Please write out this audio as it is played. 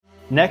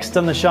Next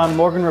on the Sean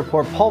Morgan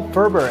Report, Paul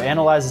Furber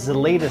analyzes the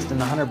latest in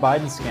the Hunter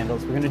Biden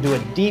scandals. We're going to do a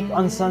deep,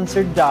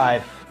 uncensored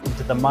dive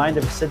into the mind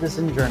of a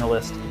citizen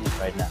journalist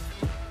right now.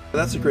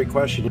 That's a great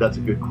question. That's a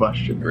good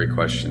question. Great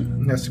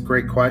question. That's a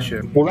great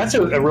question. Well, that's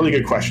a really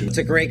good question. It's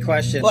a great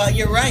question. Well,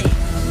 you're right.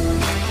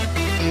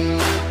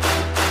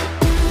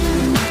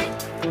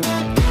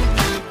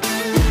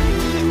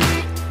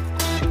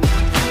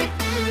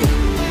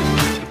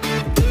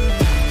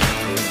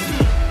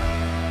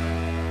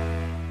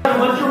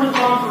 What's your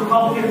response to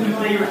Republicans who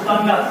say your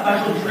son got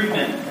special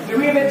treatment? Do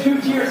we have a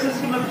two-tier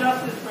system of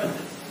justice,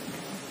 President?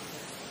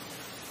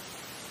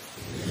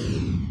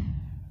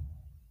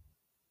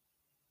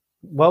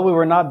 Well, we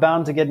were not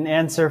bound to get an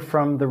answer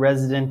from the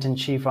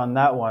resident-in-chief on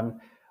that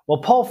one.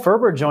 Well, Paul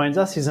Furber joins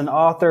us. He's an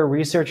author,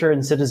 researcher,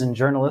 and citizen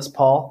journalist.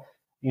 Paul,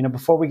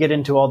 before we get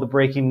into all the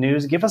breaking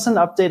news, give us an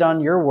update on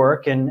your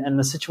work and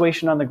the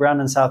situation on the ground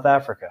in South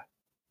Africa.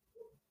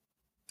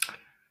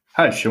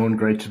 Hi, Sean.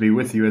 Great to be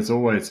with you as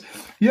always.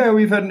 Yeah,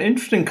 we've had an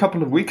interesting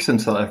couple of weeks in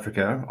South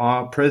Africa.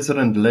 Our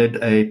president led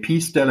a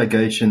peace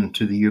delegation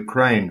to the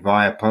Ukraine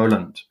via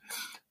Poland,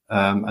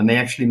 and they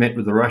actually met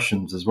with the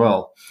Russians as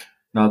well.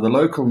 Now, the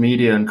local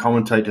media and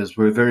commentators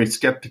were very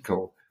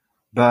skeptical,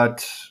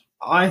 but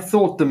I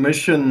thought the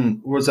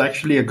mission was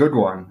actually a good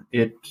one.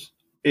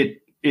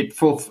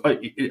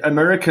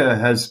 America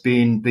has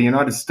been, the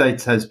United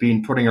States has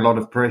been putting a lot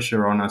of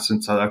pressure on us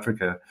in South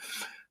Africa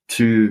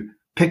to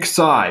pick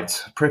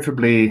sides,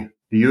 preferably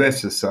the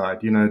US's side,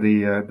 the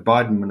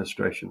Biden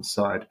administration's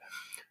side.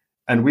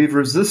 And we've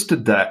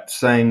resisted that,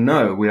 saying,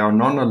 no, we are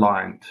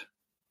non-aligned.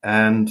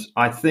 And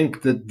I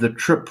think that the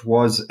trip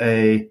was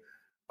a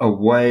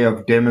way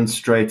of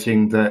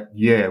demonstrating that,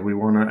 we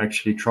want to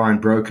actually try and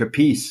broker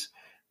peace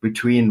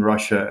between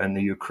Russia and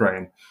the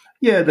Ukraine.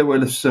 Yeah, there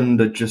were some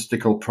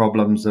logistical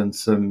problems and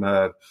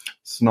some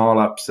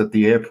snarl-ups at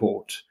the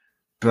airport,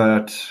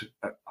 but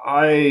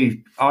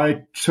I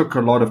took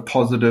a lot of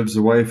positives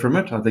away from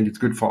it. I think it's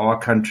good for our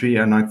country,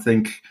 and I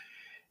think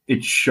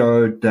it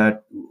showed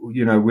that,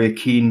 we're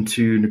keen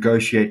to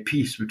negotiate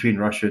peace between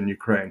Russia and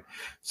Ukraine.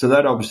 So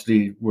that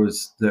obviously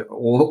was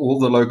all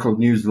the local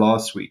news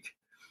last week.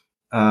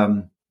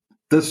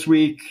 This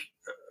week,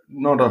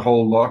 not a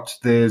whole lot.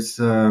 There's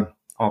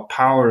our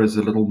power is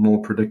a little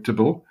more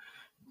predictable,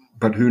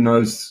 but who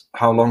knows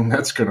how long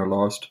that's going to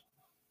last.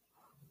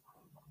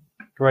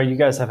 Right, you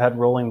guys have had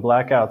rolling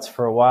blackouts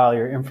for a while.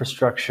 Your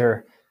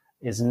infrastructure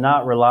is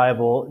not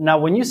reliable. Now,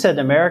 when you said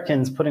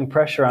Americans putting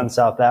pressure on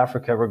South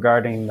Africa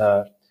regarding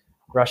the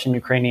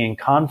Russian-Ukrainian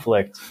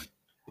conflict,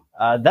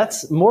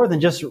 that's more than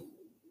just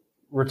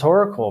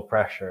rhetorical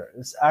pressure.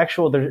 It's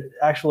actual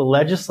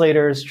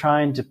legislators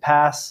trying to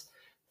pass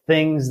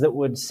things that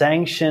would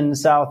sanction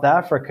South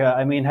Africa.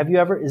 I mean,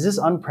 is this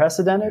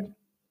unprecedented?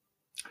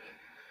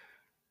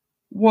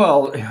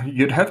 Well,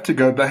 you'd have to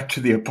go back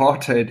to the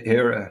apartheid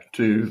era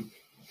to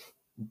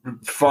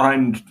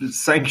find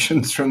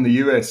sanctions from the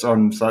US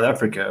on South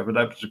Africa, but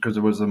that's because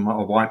it was a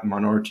white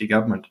minority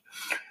government.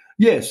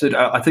 Yes,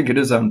 I think it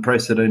is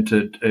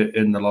unprecedented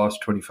in the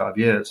last 25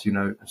 years,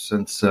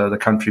 since the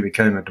country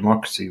became a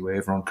democracy where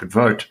everyone could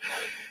vote.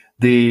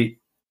 The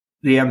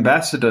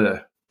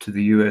ambassador to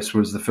the US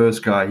was the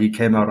first guy. He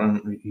came out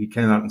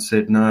and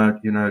said, no,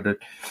 that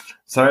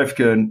South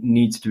Africa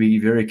needs to be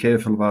very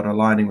careful about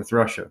aligning with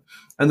Russia.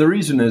 And the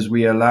reason is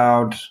we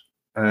allowed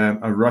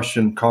a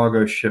Russian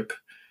cargo ship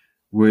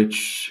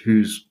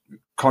whose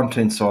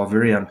contents are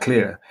very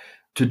unclear,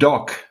 to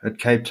dock at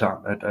Cape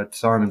Town, at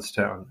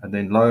Simonstown, and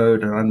then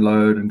load and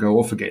unload and go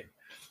off again.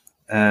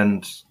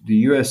 And the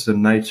US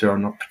and NATO are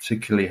not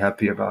particularly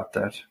happy about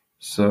that.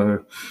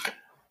 So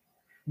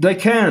they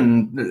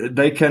can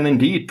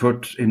indeed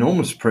put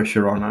enormous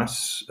pressure on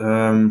us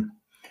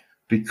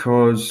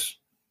because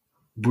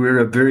we're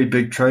a very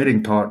big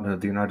trading partner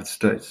of the United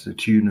States, to the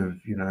tune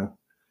of,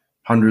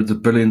 hundreds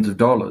of billions of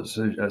dollars.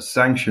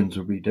 Sanctions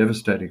would be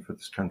devastating for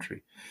this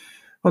country.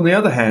 On the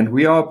other hand,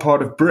 we are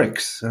part of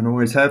BRICS and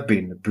always have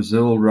been.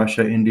 Brazil,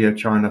 Russia, India,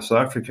 China,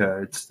 South Africa.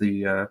 It's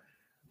the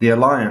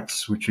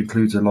alliance, which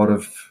includes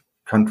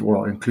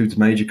includes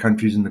major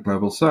countries in the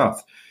global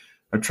South,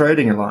 a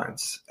trading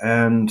alliance.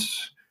 And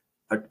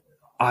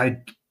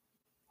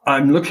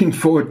I'm looking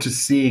forward to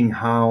seeing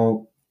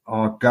how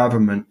our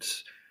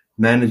government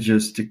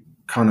manages to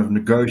kind of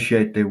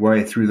negotiate their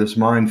way through this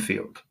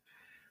minefield.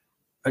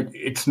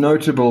 It's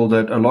notable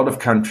that a lot of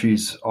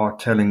countries are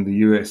telling the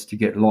US to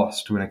get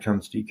lost when it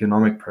comes to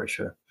economic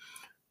pressure,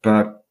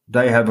 but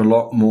they have a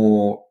lot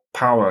more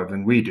power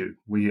than we do.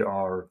 We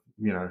are,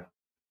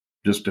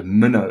 just a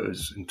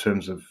minnows in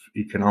terms of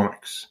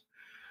economics.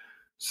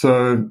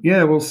 So,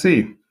 we'll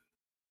see.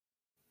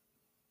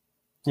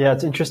 Yeah,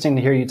 it's interesting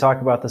to hear you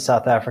talk about the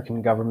South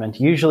African government.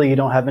 Usually you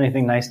don't have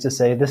anything nice to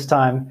say. This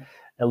time,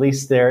 at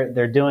least they're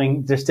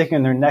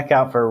sticking their neck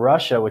out for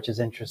Russia, which is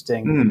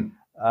interesting.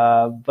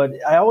 But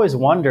I always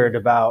wondered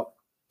about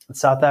the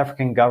South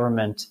African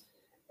government,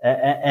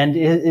 and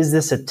is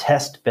this a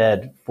test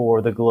bed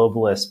for the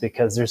globalists?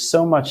 Because there's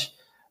so much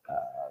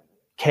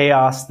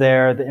chaos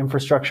there, the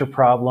infrastructure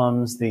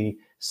problems, the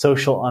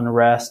social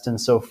unrest and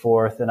so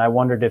forth. And I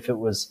wondered if it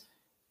was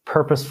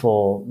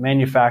purposeful,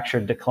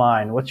 manufactured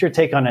decline. What's your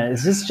take on it?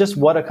 Is this just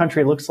what a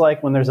country looks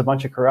like when there's a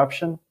bunch of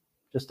corruption?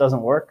 Just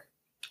doesn't work?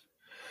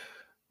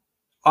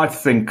 I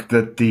think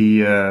that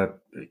the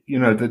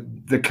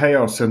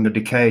chaos and the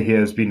decay here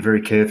has been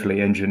very carefully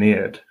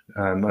engineered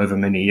over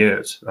many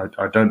years.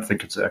 I don't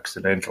think it's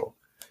accidental.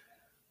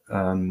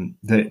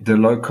 The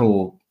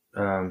local,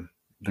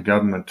 the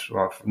government,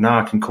 well, now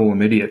I can call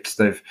them idiots.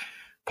 They've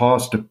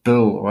passed a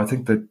bill, or I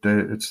think that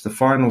it's the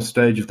final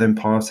stage of them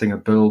passing a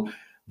bill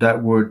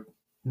that would,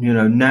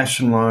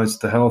 nationalize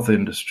the health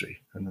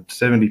industry. And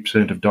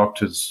 70% of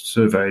doctors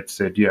surveyed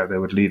said, yeah, they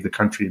would leave the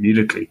country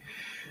immediately.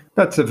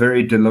 That's a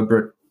very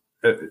deliberate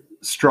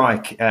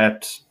strike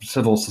at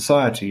civil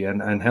society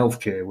and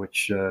healthcare,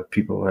 which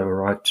people have a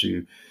right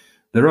to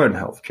their own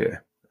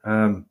healthcare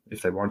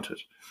if they want it.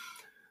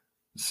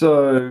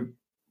 So,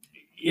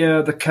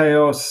 yeah, the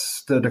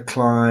chaos, the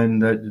decline,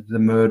 the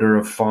murder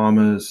of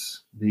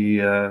farmers,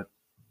 the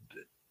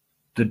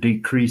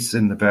decrease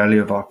in the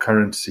value of our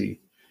currency,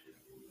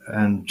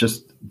 and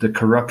just the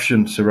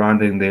corruption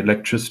surrounding the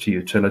electricity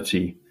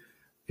utility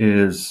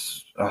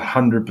is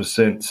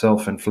 100%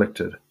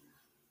 self-inflicted.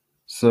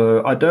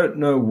 So I don't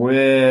know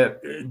where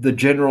the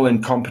general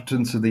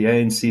incompetence of the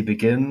ANC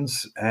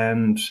begins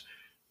and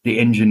the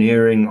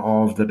engineering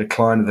of the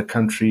decline of the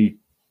country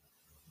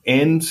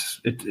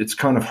ends. It's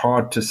kind of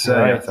hard to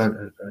say.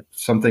 Right.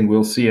 Something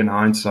we'll see in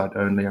hindsight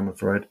only, I'm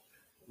afraid.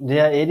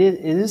 Yeah, it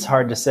is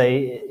hard to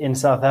say in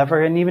South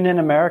Africa and even in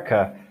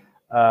America,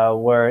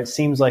 where it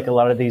seems like a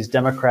lot of these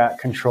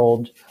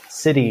Democrat-controlled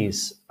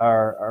cities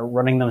are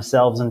running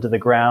themselves into the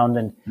ground,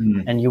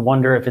 and you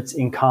wonder if it's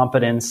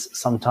incompetence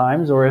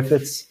sometimes or if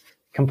it's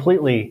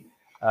completely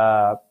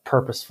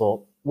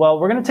purposeful. Well,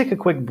 we're going to take a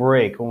quick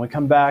break. When we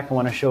come back, I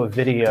want to show a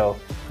video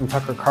from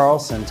Tucker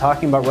Carlson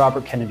talking about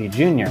Robert Kennedy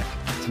Jr.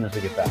 as soon as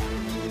we get back.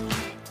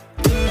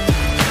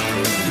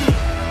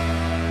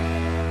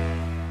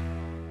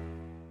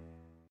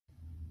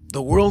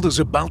 The world is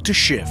about to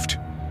shift.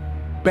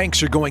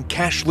 Banks are going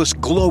cashless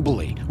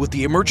globally with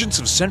the emergence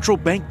of central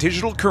bank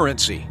digital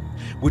currency,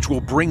 which will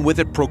bring with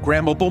it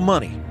programmable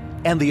money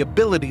and the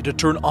ability to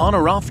turn on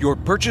or off your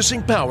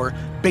purchasing power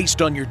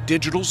based on your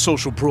digital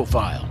social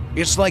profile.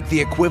 It's like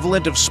the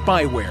equivalent of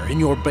spyware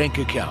in your bank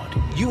account.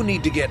 You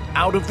need to get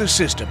out of the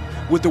system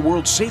with the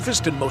world's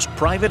safest and most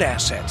private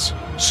assets,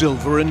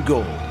 silver and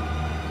gold.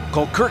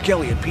 Call Kirk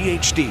Elliott,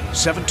 PhD,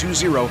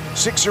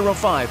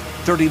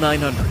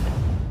 720-605-3900.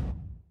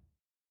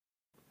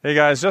 Hey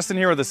guys, Justin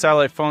here with the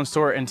Satellite Phone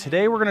Store, and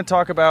today we're going to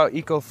talk about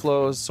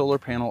EcoFlow's solar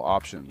panel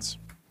options.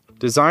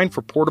 Designed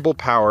for portable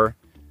power,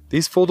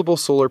 these foldable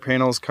solar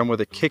panels come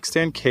with a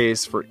kickstand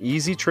case for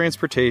easy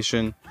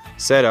transportation,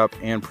 setup,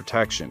 and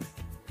protection.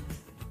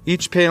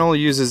 Each panel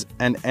uses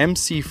an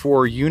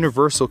MC4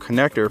 universal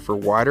connector for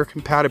wider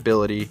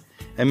compatibility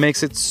and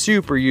makes it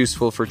super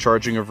useful for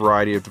charging a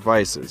variety of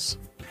devices.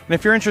 And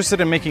if you're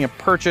interested in making a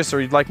purchase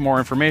or you'd like more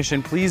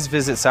information, please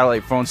visit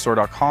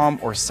satellitephonestore.com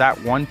or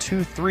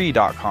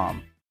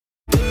sat123.com.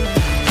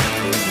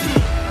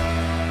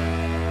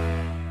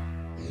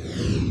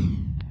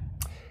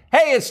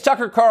 Hey, it's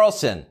Tucker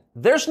Carlson.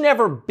 There's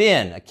never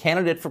been a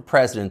candidate for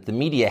president the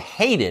media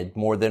hated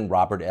more than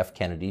Robert F.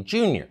 Kennedy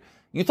Jr.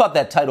 You thought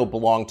that title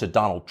belonged to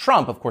Donald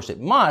Trump. Of course it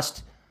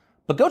must,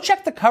 but go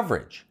check the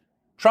coverage.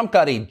 Trump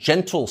got a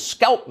gentle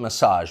scalp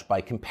massage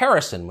by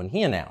comparison when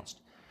he announced.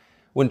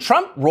 When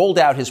Trump rolled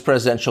out his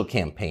presidential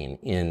campaign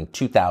in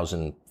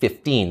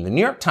 2015, the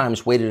New York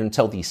Times waited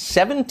until the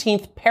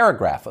 17th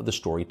paragraph of the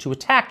story to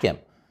attack him.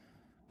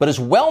 But as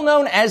well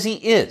known as he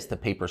is, the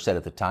paper said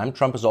at the time,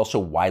 Trump is also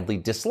widely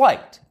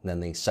disliked. And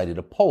then they cited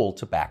a poll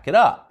to back it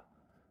up.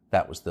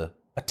 That was the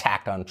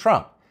attack on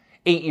Trump.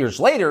 8 years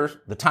later,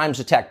 the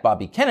Times attacked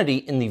Bobby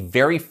Kennedy in the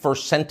very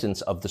first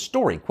sentence of the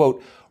story.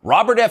 Quote,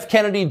 Robert F.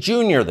 Kennedy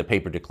Jr., the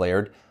paper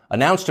declared,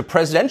 announced a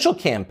presidential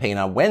campaign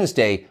on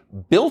Wednesday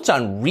built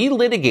on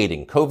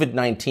relitigating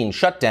COVID-19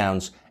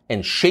 shutdowns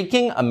and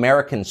shaking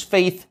Americans'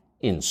 faith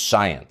in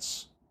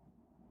science.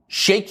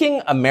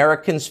 Shaking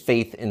Americans'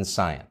 faith in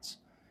science.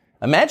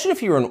 Imagine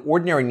if you were an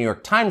ordinary New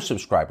York Times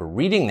subscriber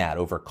reading that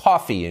over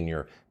coffee in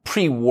your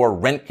pre-war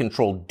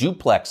rent-controlled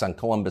duplex on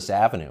Columbus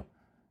Avenue.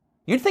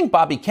 You'd think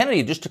Bobby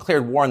Kennedy just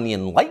declared war on the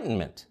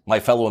Enlightenment. My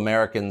fellow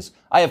Americans,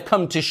 I have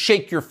come to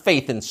shake your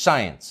faith in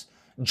science.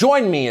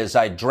 Join me as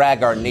I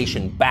drag our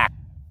nation back.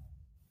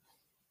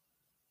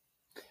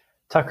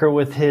 Tucker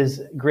with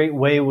his great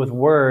way with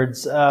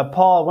words.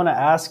 Paul, I want to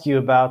ask you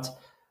about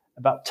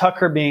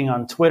Tucker being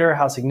on Twitter,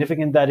 how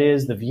significant that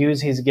is, the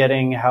views he's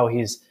getting, how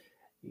he's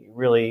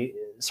really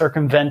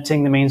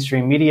circumventing the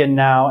mainstream media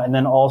now, and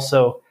then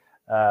also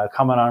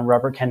comment on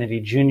Robert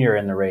Kennedy Jr.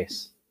 in the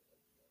race.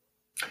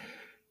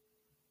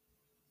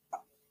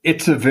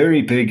 It's a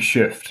very big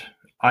shift.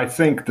 I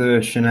think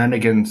the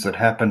shenanigans that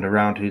happened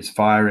around his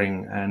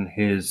firing and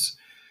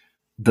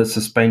the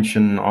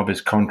suspension of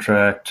his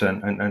contract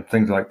and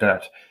things like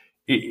that,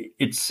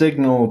 it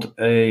signaled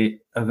a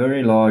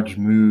very large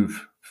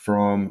move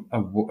from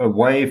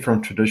away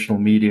from traditional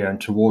media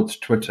and towards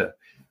Twitter,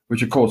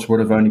 which of course would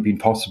have only been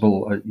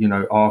possible,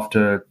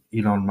 after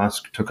Elon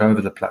Musk took over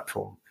the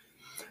platform.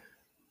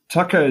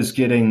 Tucker is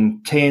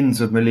getting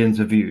tens of millions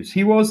of views.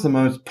 He was the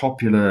most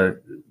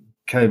popular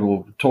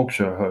cable talk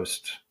show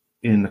host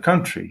in the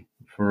country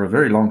for a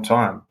very long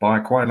time,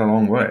 by quite a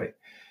long way.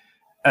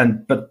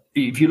 But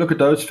if you look at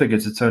those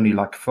figures, it's only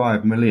like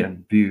 5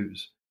 million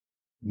views.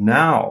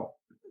 Now,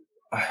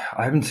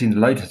 I haven't seen the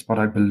latest, but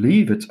I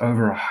believe it's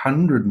over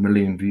 100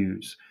 million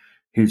views.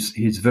 His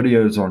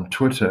videos on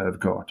Twitter have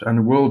got,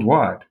 and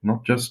worldwide,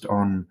 not just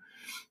on,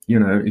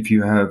 if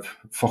you have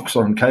Fox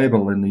on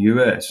cable in the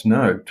US.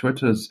 No,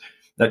 Tucker's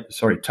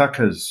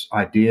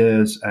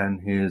ideas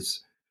and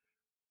his,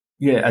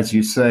 as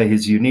you say,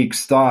 his unique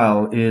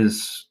style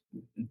is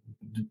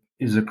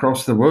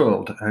across the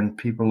world, and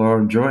people are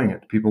enjoying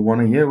it. People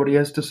want to hear what he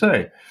has to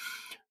say.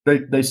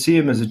 They see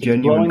him as a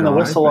genuine guy. Blowing the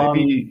whistle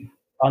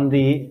on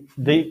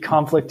the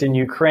conflict in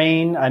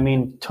Ukraine. I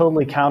mean,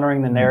 totally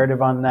countering the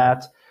narrative on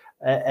that.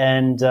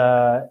 And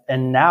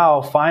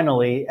now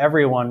finally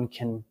everyone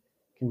can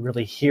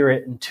really hear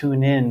it and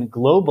tune in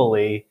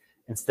globally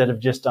instead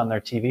of just on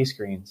their TV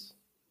screens.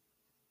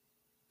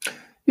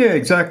 Yeah,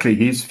 exactly.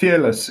 He's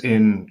fearless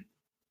in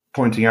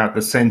pointing out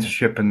the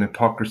censorship and the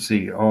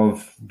hypocrisy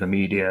of the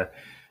media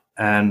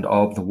and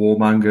of the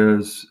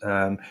warmongers.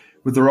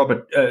 With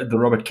the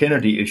Robert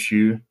Kennedy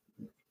issue,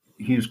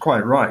 he was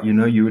quite right.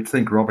 You would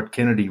think Robert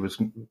Kennedy was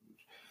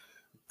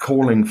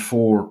calling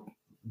for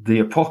the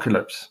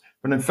apocalypse.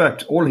 But in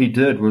fact, all he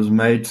did was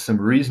made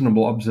some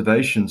reasonable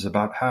observations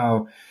about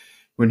how,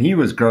 when he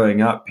was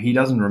growing up, he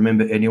doesn't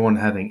remember anyone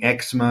having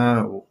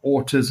eczema or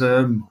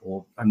autism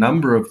or a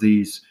number of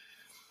these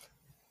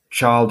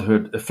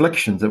childhood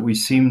afflictions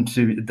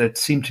that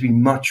seem to be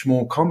much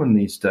more common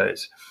these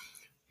days.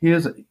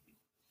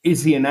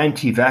 Is he an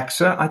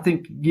anti-vaxxer? I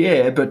think,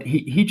 yeah, but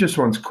he just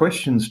wants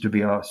questions to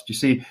be asked. You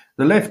see,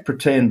 the left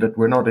pretend that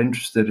we're not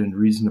interested in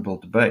reasonable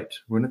debate.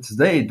 When it's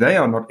they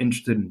are not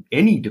interested in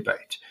any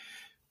debate.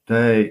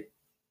 They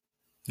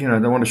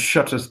want to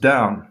shut us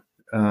down.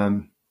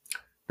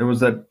 There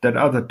was that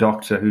other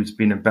doctor who's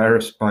been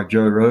embarrassed by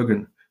Joe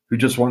Rogan, who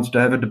just wants to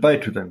have a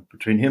debate with him,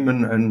 between him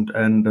and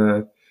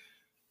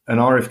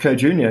RFK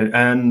Jr.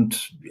 And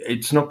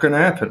it's not going to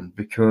happen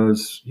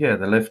because, the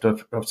left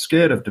are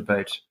scared of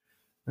debate.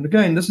 And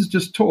again, this is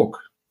just talk.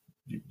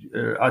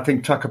 I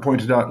think Tucker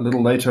pointed out a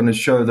little later on his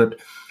show that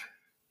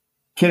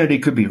Kennedy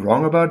could be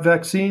wrong about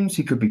vaccines.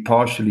 He could be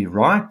partially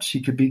right. He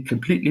could be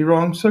completely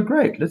wrong. So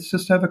great. Let's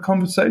just have a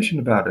conversation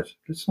about it.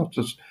 Let's not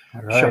just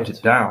shut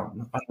it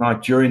down.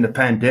 Unlike during the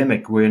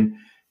pandemic, when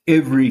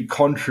every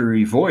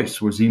contrary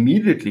voice was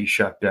immediately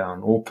shut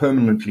down or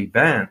permanently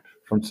banned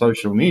from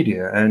social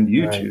media and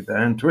YouTube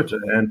and Twitter.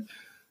 And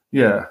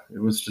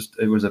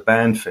it was a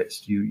ban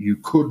fest. You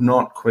could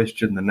not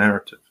question the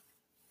narrative.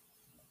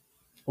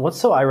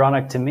 What's so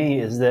ironic to me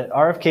is that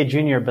RFK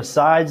Jr.,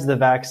 besides the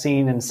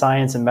vaccine and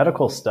science and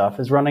medical stuff,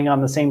 is running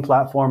on the same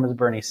platform as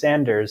Bernie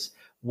Sanders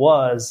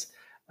was,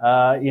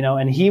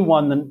 and he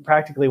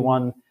practically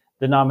won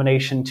the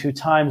nomination 2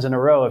 times in a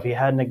row if he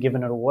hadn't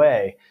given it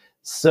away.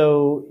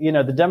 So,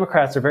 the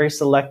Democrats are very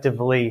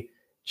selectively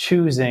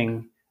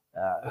choosing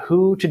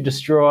who to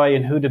destroy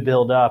and who to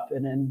build up.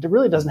 And it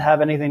really doesn't have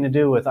anything to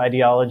do with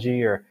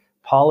ideology or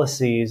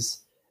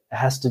policies. It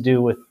has to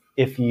do with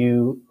if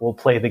you will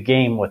play the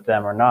game with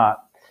them or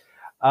not.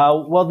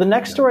 Well, the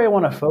next story I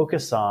want to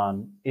focus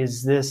on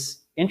is this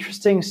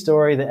interesting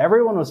story that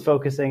everyone was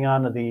focusing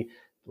on, of the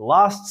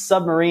lost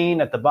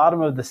submarine at the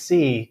bottom of the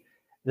sea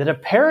that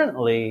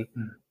apparently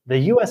the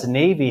U.S.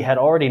 Navy had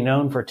already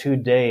known for 2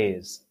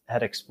 days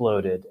had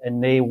exploded.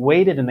 And they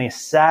waited and they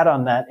sat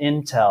on that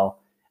intel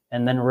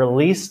and then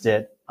released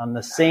it on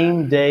the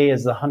same day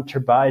as the Hunter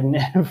Biden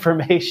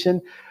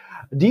information.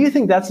 Do you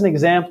think that's an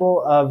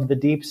example of the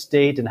deep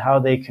state and how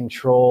they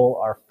control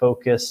our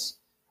focus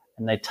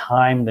and they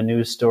time the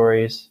news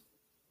stories?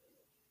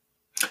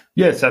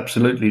 Yes,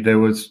 absolutely. There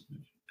was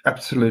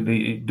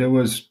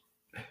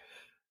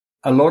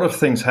a lot of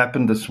things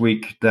happened this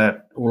week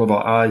that all of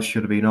our eyes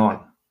should have been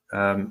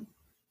on.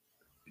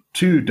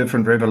 2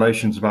 different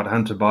revelations about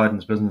Hunter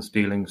Biden's business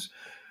dealings,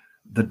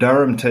 the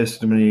Durham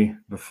testimony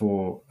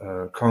before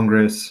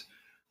Congress,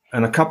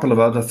 and a couple of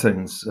other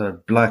things,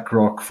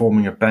 BlackRock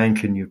forming a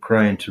bank in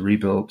Ukraine to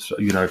rebuild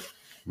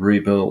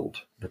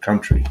the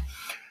country.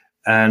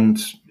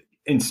 And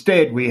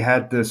instead, we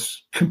had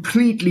this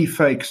completely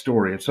fake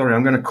story. Sorry,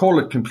 I'm going to call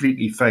it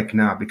completely fake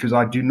now because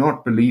I do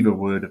not believe a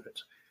word of it.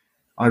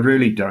 I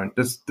really don't.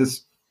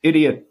 This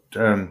idiot,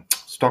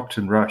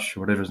 Stockton Rush,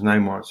 whatever his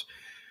name was,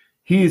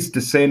 he is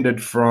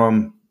descended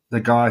from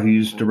the guy who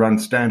used to run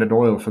Standard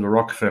Oil for the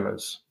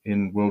Rockefellers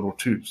in World War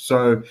II.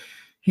 So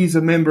he's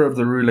a member of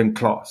the ruling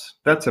class.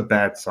 That's a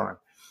bad sign.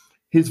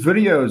 His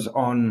videos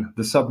on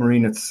the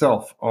submarine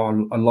itself are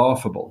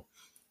laughable.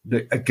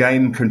 A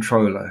game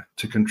controller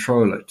to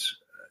control it,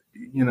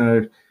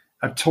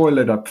 a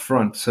toilet up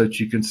front so that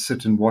you can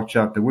sit and watch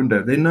out the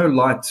window. There are no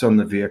lights on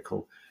the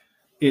vehicle.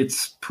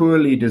 It's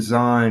poorly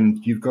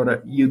designed. You've got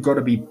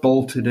to be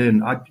bolted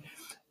in.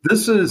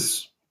 This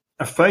is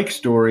a fake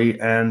story,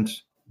 and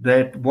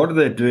that what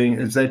they're doing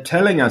is they're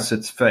telling us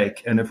it's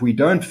fake. And if we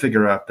don't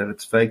figure out that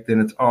it's fake, then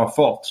it's our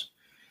fault.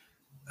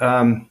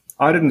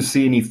 I didn't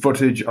see any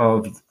footage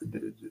of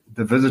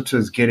the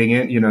visitors getting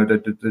in,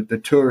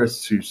 the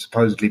tourists who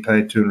supposedly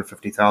paid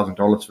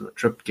 $250,000 for the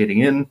trip getting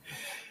in.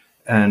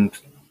 And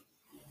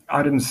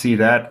I didn't see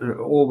that.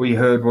 All we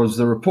heard was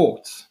the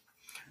reports.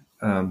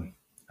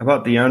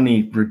 About the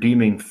only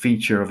redeeming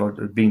feature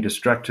of being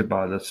distracted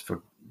by this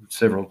for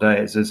several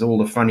days is all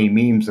the funny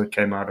memes that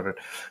came out of it.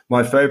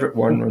 My favorite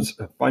one was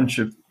a bunch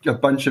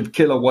of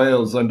killer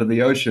whales under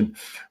the ocean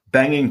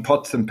banging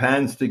pots and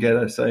pans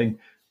together saying,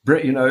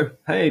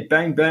 hey,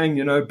 bang,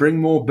 bang, bring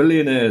more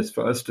billionaires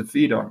for us to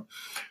feed on.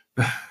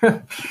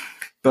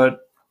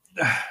 But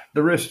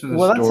the rest of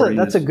the story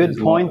that's a good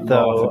point,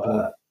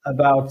 though,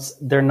 about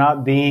there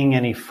not being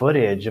any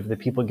footage of the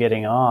people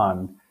getting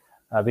on.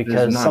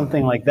 Because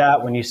something like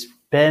that, when you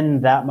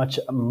spend that much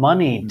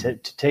money to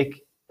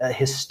take a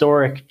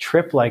historic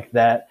trip like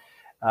that,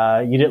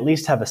 you'd at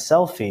least have a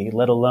selfie,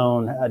 let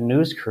alone a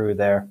news crew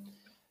there.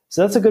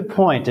 So that's a good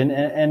point. And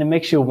it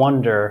makes you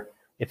wonder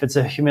if it's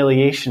a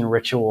humiliation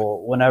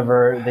ritual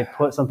whenever they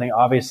put something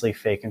obviously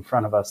fake in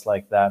front of us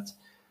like that.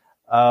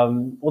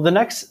 Well, the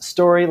next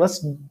story, let's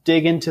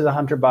dig into the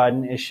Hunter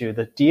Biden issue.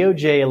 The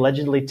DOJ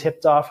allegedly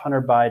tipped off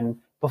Hunter Biden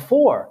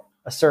before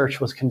a search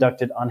was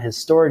conducted on his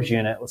storage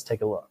unit. Let's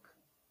take a look.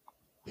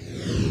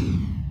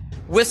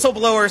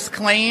 Whistleblowers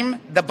claim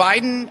the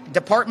Biden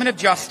Department of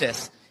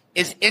Justice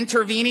is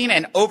intervening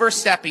and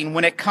overstepping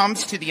when it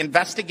comes to the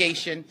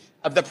investigation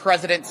of the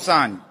president's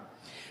son.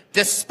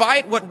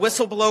 Despite what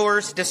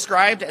whistleblowers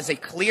described as a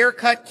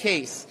clear-cut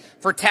case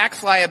for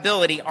tax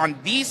liability on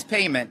these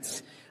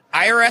payments,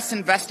 IRS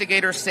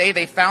investigators say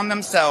they found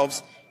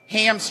themselves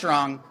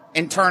hamstrung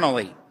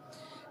internally.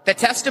 The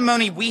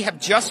testimony we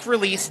have just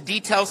released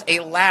details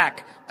a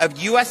lack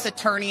of U.S.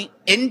 attorney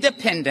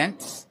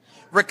independence,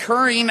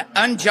 recurring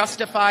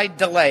unjustified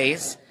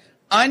delays,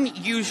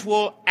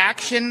 unusual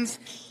actions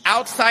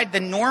outside the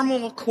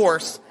normal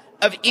course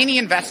of any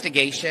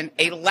investigation,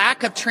 a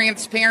lack of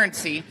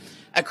transparency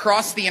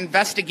across the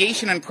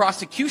investigation and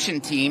prosecution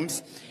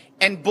teams,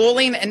 and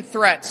bullying and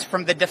threats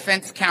from the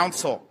defense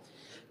counsel.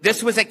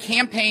 This was a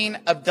campaign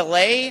of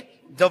delay,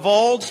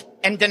 divulge,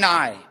 and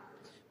deny.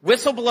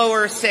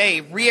 Whistleblowers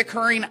say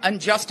reoccurring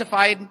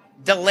unjustified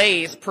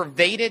delays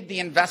pervaded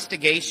the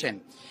investigation,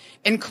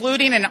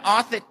 including an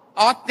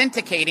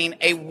authenticating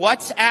a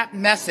WhatsApp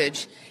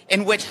message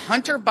in which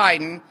Hunter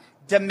Biden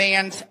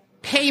demands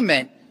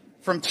payment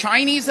from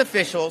Chinese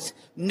officials,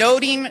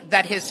 noting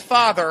that his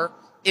father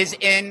is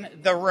in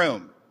the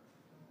room.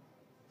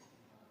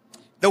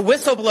 The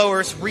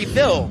whistleblowers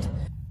revealed.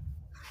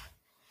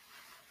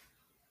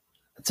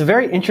 It's a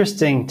very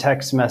interesting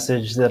text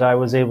message that I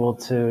was able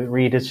to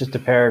read. It's just a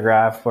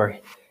paragraph where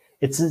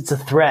it's a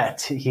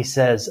threat. He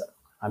says,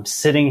 I'm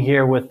sitting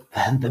here with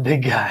the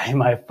big guy,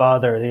 my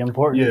father, the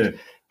important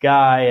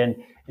guy,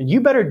 and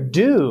you better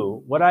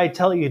do what I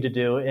tell you to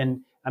do. And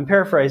I'm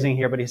paraphrasing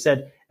here, but he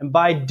said, and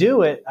by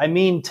do it, I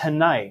mean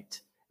tonight.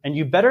 And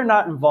you better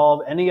not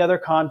involve any other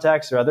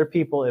contacts or other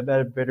people. It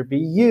better be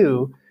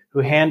you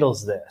who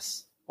handles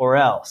this, or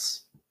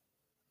else.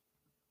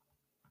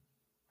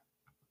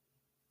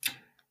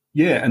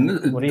 Yeah, and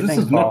this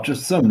is not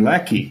just some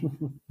lackey.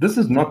 This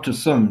is not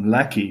just some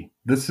lackey.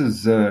 This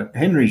is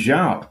Henry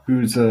Zhao,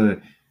 who's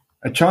a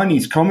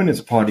Chinese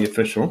Communist Party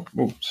official.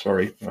 Oh,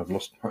 sorry, I've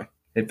lost my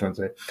headphones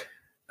there.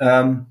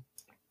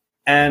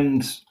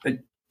 And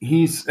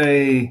he's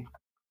a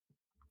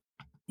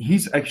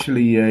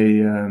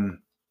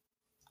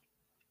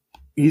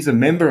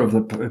member of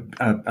the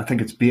I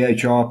think it's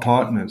BHR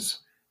Partners,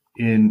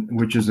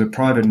 which is a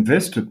private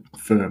investor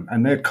firm,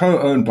 and they're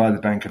co-owned by the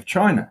Bank of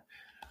China.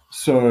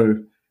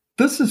 So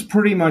this is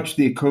pretty much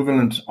the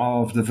equivalent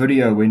of the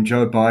video when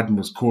Joe Biden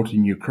was caught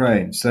in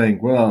Ukraine saying,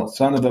 well,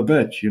 son of a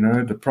bitch,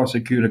 the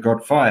prosecutor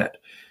got fired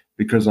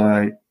because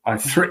I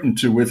threatened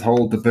to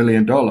withhold the $1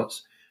 billion.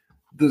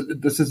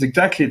 This is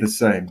exactly the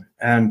same.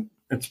 And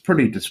it's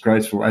pretty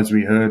disgraceful, as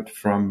we heard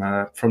from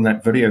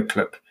that video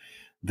clip,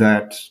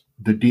 that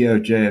the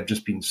DOJ have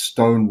just been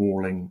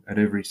stonewalling at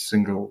every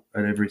single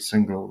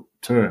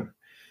turn.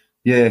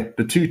 Yeah,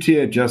 the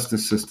two-tier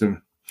justice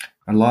system,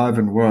 alive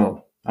and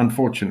well.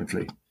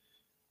 Unfortunately,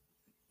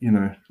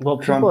 Well,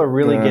 Trump, people are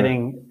really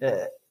getting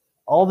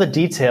all the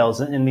details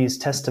in these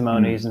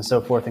testimonies and so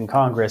forth in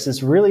Congress.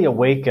 It's really a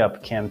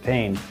wake-up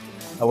campaign.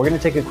 We're going to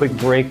take a quick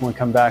break. When we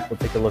come back, we'll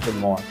take a look at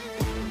more.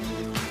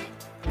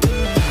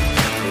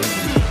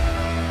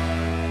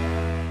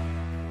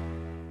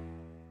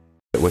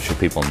 What should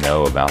people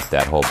know about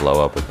that whole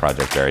blow-up with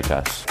Project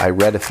Veritas? I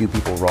read a few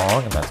people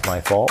wrong, and that's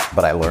my fault,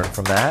 but I learned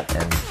from that,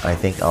 and I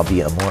think I'll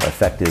be a more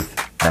effective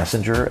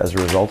messenger as a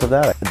result of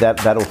that.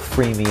 That'll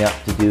free me up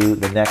to do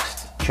the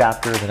next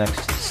chapter, the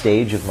next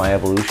stage of my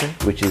evolution,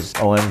 which is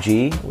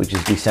OMG, which is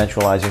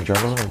decentralizing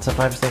journalism, and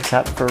sometimes things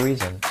happen for a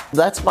reason.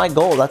 That's my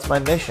goal, that's my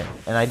mission,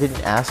 and I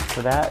didn't ask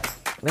for that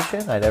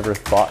mission. I never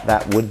thought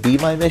that would be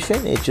my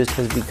mission. It just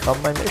has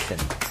become my mission,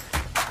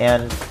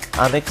 and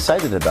I'm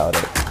excited about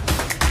it.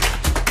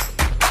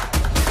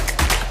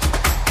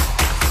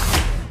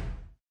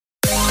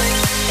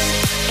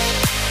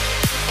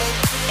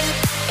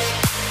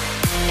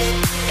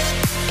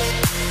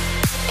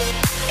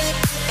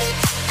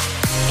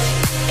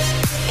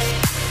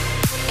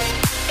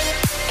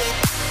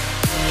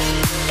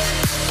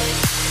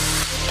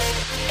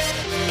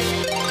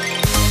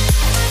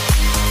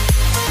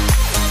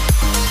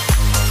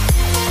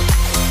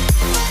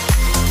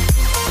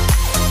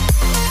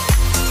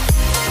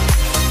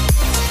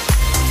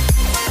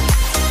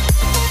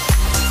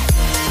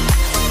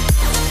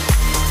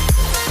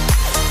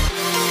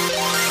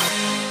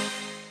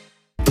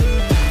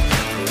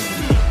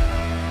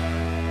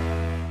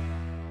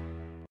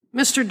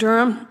 Mr.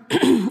 Durham,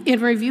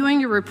 in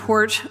reviewing your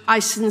report, I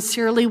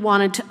sincerely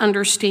wanted to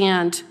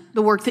understand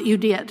the work that you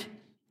did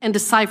and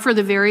decipher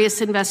the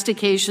various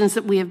investigations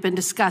that we have been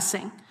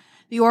discussing.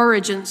 The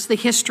origins, the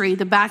history,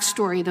 the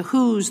backstory, the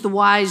who's, the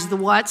why's, the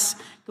what's,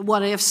 the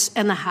what ifs,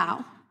 and the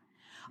how.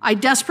 I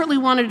desperately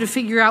wanted to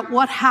figure out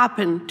what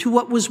happened to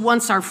what was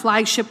once our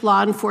flagship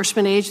law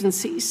enforcement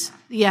agencies,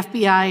 the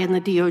FBI and the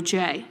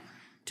DOJ,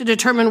 to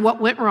determine what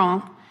went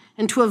wrong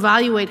and to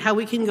evaluate how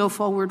we can go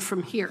forward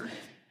from here.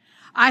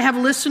 I have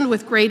listened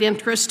with great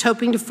interest,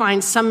 hoping to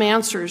find some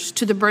answers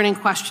to the burning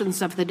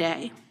questions of the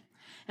day.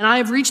 And I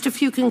have reached a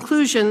few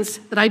conclusions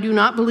that I do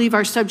not believe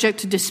are subject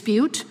to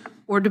dispute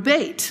or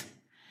debate.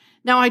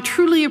 Now, I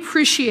truly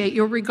appreciate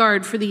your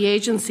regard for the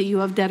agency you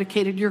have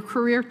dedicated your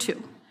career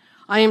to.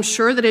 I am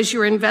sure that as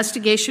your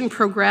investigation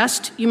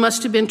progressed, you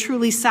must have been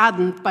truly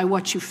saddened by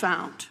what you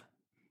found.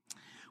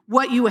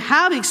 What you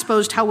have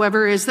exposed,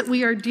 however, is that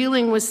we are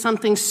dealing with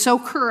something so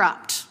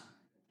corrupt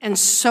and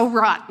so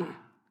rotten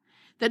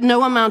that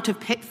no amount of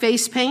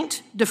face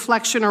paint,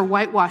 deflection, or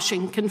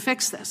whitewashing can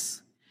fix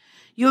this.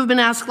 You have been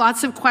asked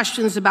lots of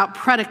questions about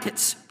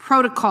predicates,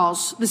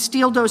 protocols, the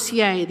Steele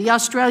dossier, the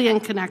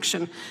Australian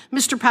connection,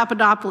 Mr.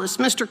 Papadopoulos,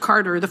 Mr.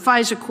 Carter, the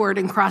FISA court,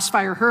 and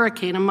Crossfire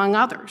Hurricane, among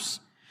others.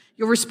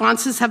 Your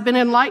responses have been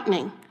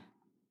enlightening,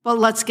 but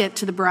let's get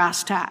to the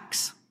brass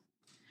tacks.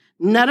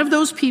 None of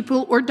those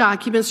people or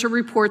documents or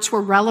reports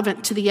were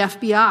relevant to the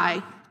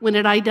FBI when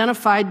it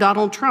identified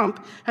Donald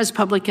Trump as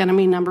public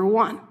enemy number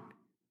one.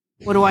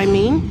 What do I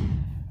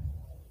mean?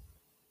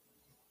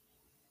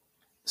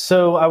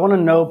 So I want to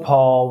know,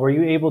 Paul, were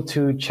you able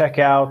to check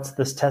out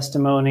this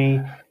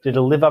testimony? Did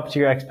it live up to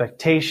your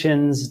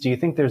expectations? Do you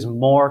think there's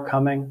more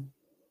coming?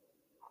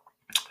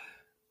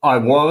 I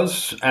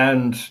was,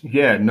 and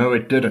yeah, no,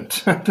 it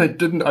didn't. It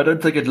didn't. I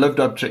don't think it lived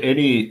up to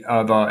any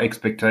of our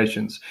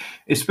expectations,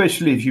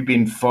 especially if you've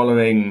been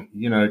following,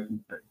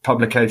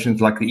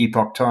 publications like the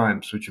Epoch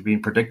Times, which have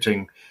been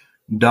predicting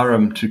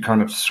Durham to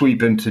kind of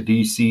sweep into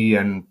DC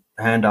and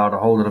hand out a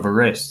whole lot of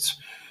arrests.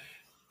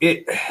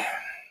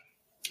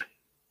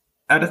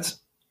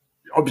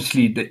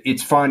 Obviously,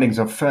 its findings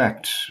of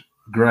fact,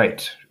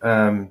 great.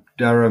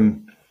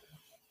 Durham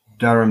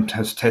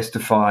has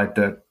testified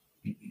that,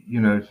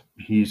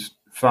 he's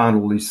found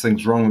all these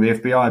things wrong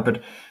with the FBI.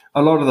 But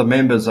a lot of the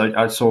members,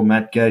 I saw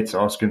Matt Gaetz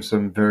ask him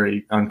some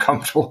very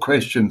uncomfortable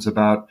questions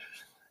about,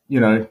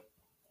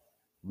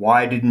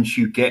 why didn't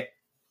you get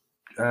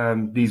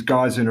these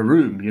guys in a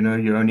room?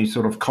 You only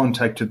sort of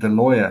contacted the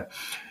lawyer.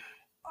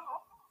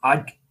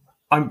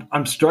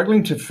 I'm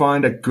struggling to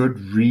find a good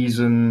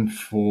reason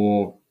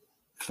for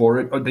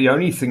it. The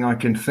only thing I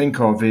can think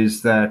of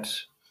is that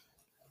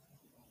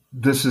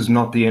this is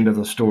not the end of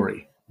the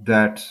story.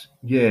 That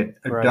right.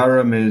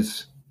 Durham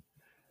is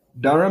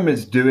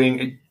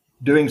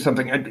doing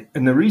something,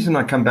 and the reason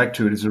I come back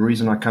to it is the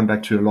reason I come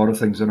back to a lot of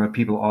things. I know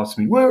people ask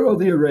me, where are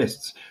the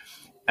arrests?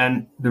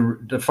 And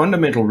the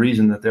fundamental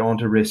reason that there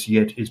aren't arrests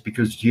yet is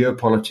because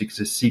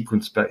geopolitics is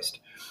sequence-based.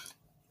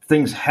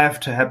 Things have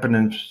to happen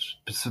in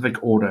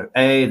specific order: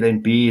 A,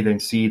 then B,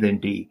 then C, then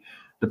D.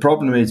 The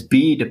problem is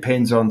B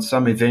depends on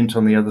some event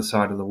on the other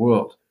side of the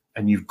world,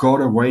 and you've got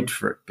to wait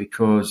for it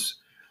because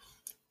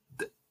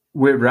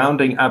we're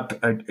rounding up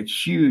a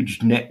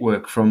huge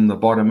network from the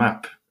bottom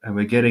up, and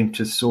we're getting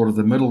to sort of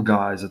the middle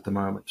guys at the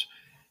moment.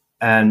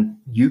 And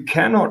you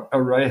cannot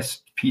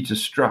arrest Peter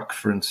Strzok,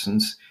 for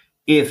instance,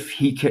 if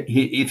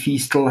he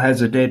still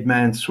has a dead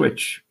man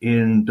switch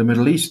in the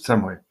Middle East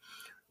somewhere.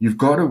 You've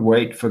got to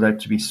wait for that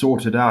to be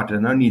sorted out,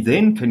 and only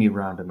then can you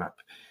round him up.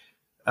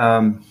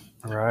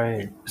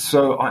 Right.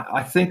 So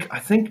I think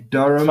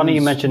Durham. It's funny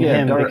you mentioned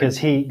him because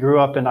he grew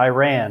up in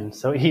Iran,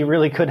 so he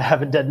really could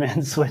have a dead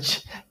man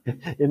switch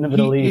in the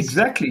Middle East.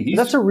 Exactly.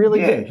 That's a really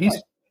good point.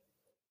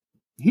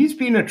 He's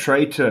been a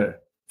traitor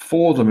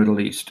for the Middle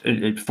East,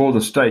 for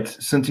the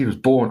States, since he was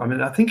born. I mean,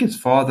 I think his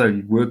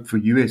father worked for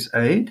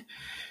USAID,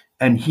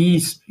 and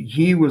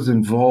he was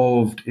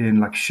involved in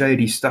like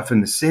shady stuff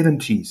in the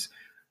 70s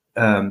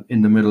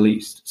in the Middle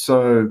East.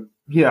 So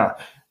yeah,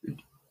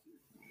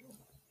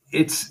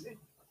 it's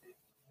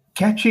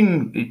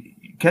catching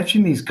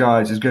these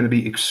guys is going to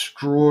be It's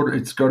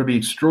got to be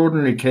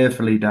extraordinarily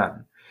carefully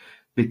done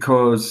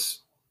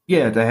because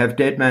they have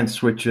dead man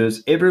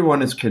switches.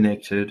 Everyone is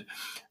connected.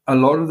 A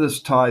lot of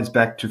this ties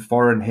back to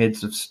foreign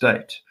heads of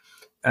state.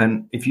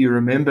 And if you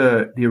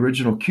remember the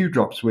original Q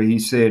drops where he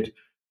said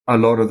a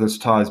lot of this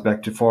ties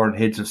back to foreign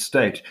heads of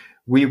state,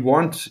 we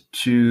want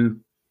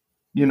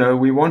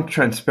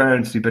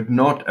transparency, but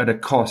not at a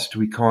cost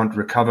we can't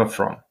recover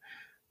from.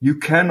 You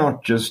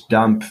cannot just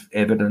dump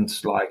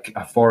evidence like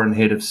a foreign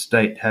head of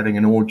state having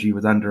an orgy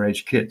with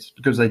underage kids,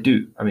 because they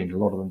do. I mean, a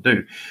lot of them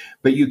do.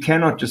 But you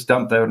cannot just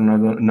dump that on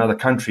another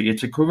country.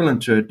 It's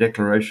equivalent to a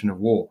declaration of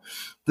war.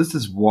 This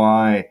is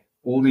why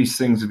all these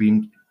things have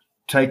been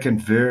taken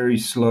very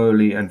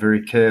slowly and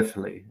very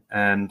carefully.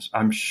 And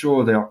I'm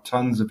sure there are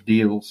tons of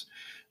deals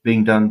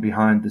being done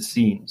behind the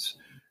scenes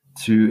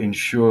to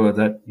ensure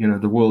that,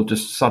 the world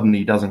just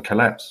suddenly doesn't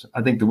collapse.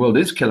 I think the world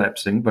is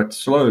collapsing, but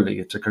slowly.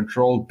 It's a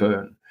controlled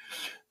burn.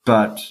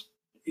 But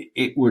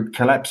it would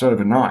collapse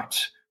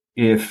overnight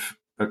if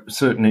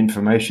certain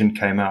information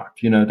came out.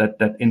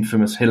 That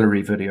infamous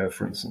Hillary video,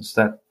 for instance,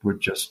 that would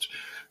just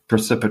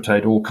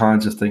precipitate all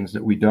kinds of things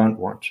that we don't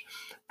want.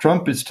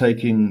 Trump is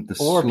taking the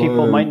slow,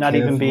 people might not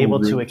even be able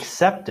route to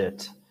accept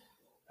it.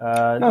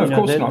 No, of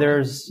course not.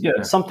 There's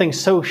something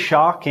so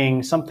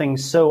shocking, something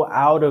so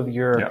out of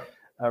your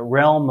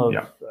realm of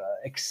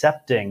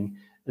accepting,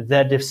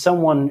 that if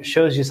someone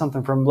shows you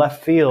something from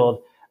left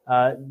field,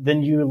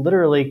 then you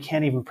literally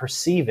can't even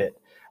perceive it.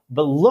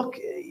 But look,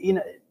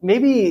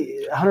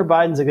 maybe Hunter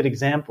Biden's a good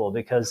example,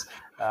 because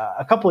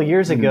a couple of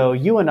years ago,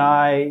 you and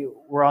I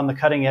were on the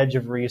cutting edge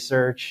of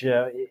research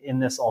in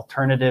this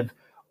alternative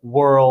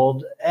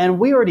world, and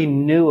we already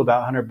knew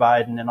about Hunter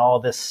Biden and all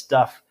this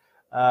stuff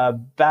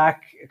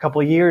back a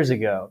couple of years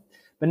ago.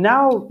 But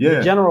now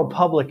the general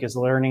public is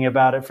learning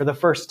about it for the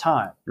first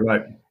time.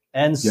 Right.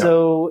 And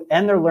so,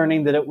 and they're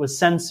learning that it was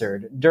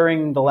censored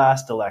during the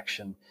last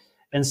election.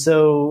 And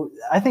so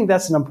I think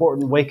that's an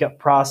important wake-up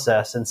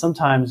process. And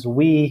sometimes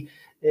we,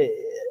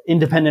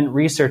 independent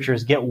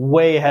researchers, get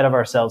way ahead of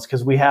ourselves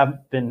because we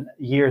have been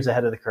years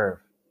ahead of the curve.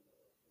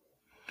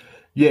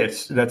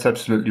 Yes, that's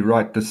absolutely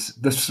right.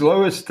 The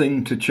slowest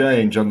thing to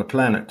change on the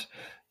planet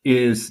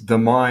is the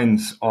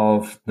minds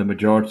of the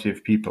majority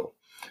of people.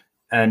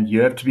 And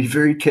you have to be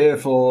very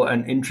careful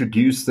and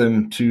introduce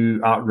them to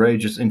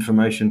outrageous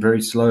information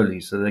very slowly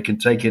so they can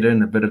take it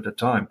in a bit at a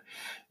time.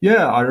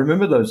 Yeah, I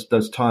remember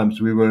those times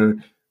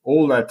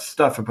all that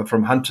stuff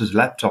from Hunter's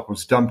laptop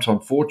was dumped on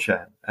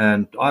 4chan,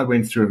 and I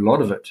went through a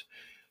lot of it.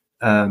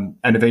 And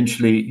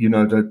eventually,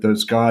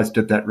 those guys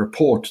did that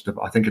report.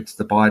 I think it's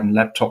the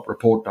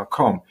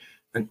BidenLaptopReport.com.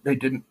 And they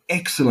did an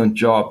excellent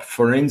job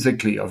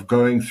forensically of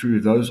going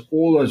through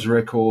all those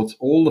records,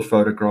 all the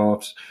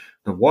photographs,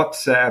 the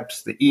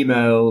WhatsApps, the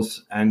emails,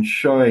 and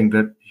showing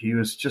that he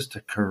was just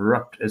a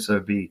corrupt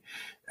SOB,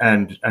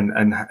 and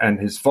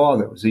his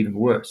father was even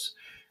worse.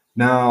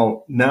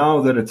 Now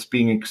that it's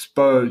being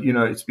exposed,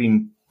 it's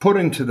been put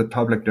into the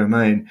public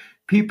domain,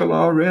 people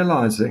are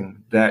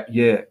realizing that,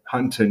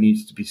 Hunter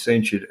needs to be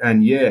censured.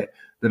 And the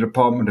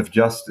Department of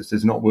Justice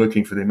is not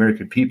working for the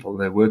American people.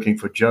 They're working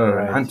for Joe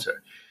and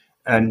Hunter.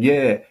 And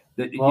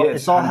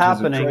it's all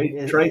happening.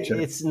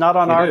 It's not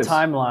on our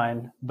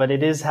timeline, but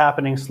it is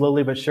happening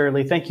slowly but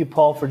surely. Thank you,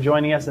 Paul, for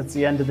joining us. That's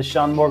the end of the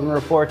Sean Morgan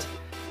Report.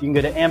 You can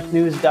go to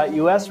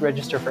ampnews.us,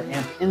 register for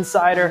AMP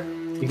Insider.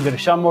 You can go to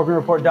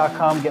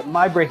SeanMorganReport.com, get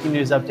my breaking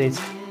news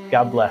updates.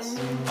 God bless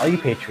all you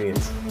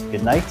patriots.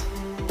 Good night.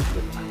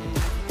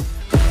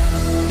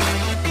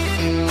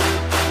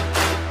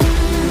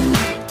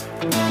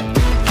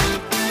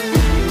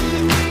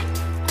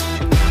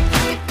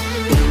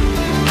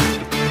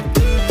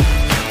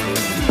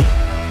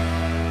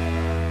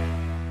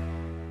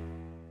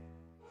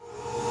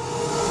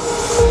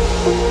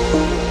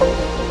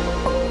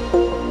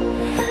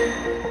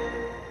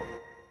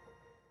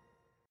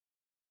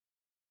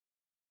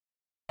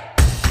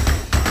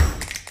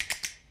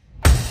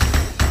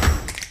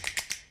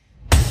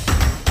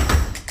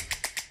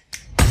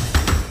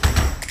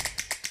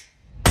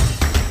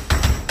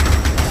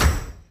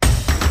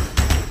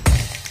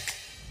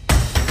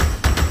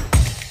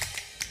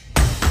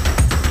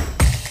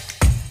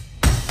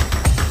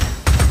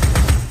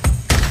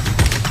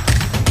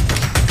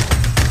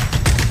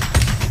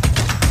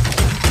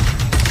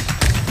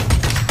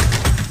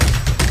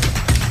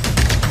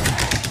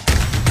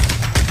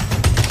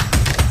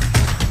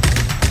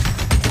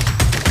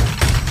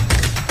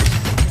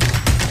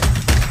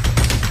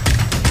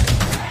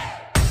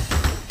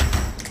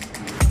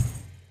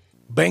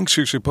 Banks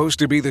are supposed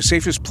to be the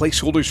safest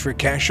placeholders for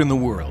cash in the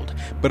world,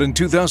 but in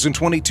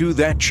 2022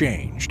 that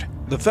changed.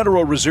 The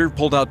Federal Reserve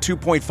pulled out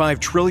 $2.5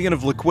 trillion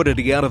of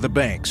liquidity out of the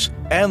banks,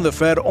 and the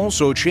Fed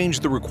also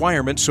changed the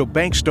requirements so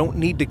banks don't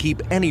need to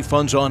keep any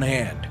funds on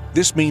hand.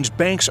 This means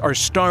banks are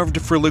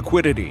starved for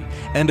liquidity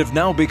and have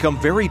now become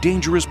very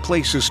dangerous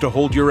places to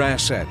hold your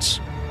assets.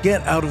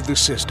 Get out of the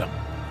system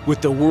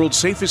with the world's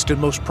safest and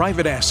most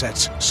private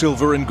assets,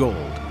 silver and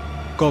gold.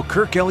 Call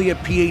Kirk Elliott,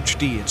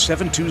 PhD at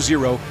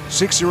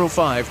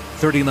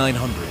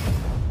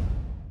 720-605-3900.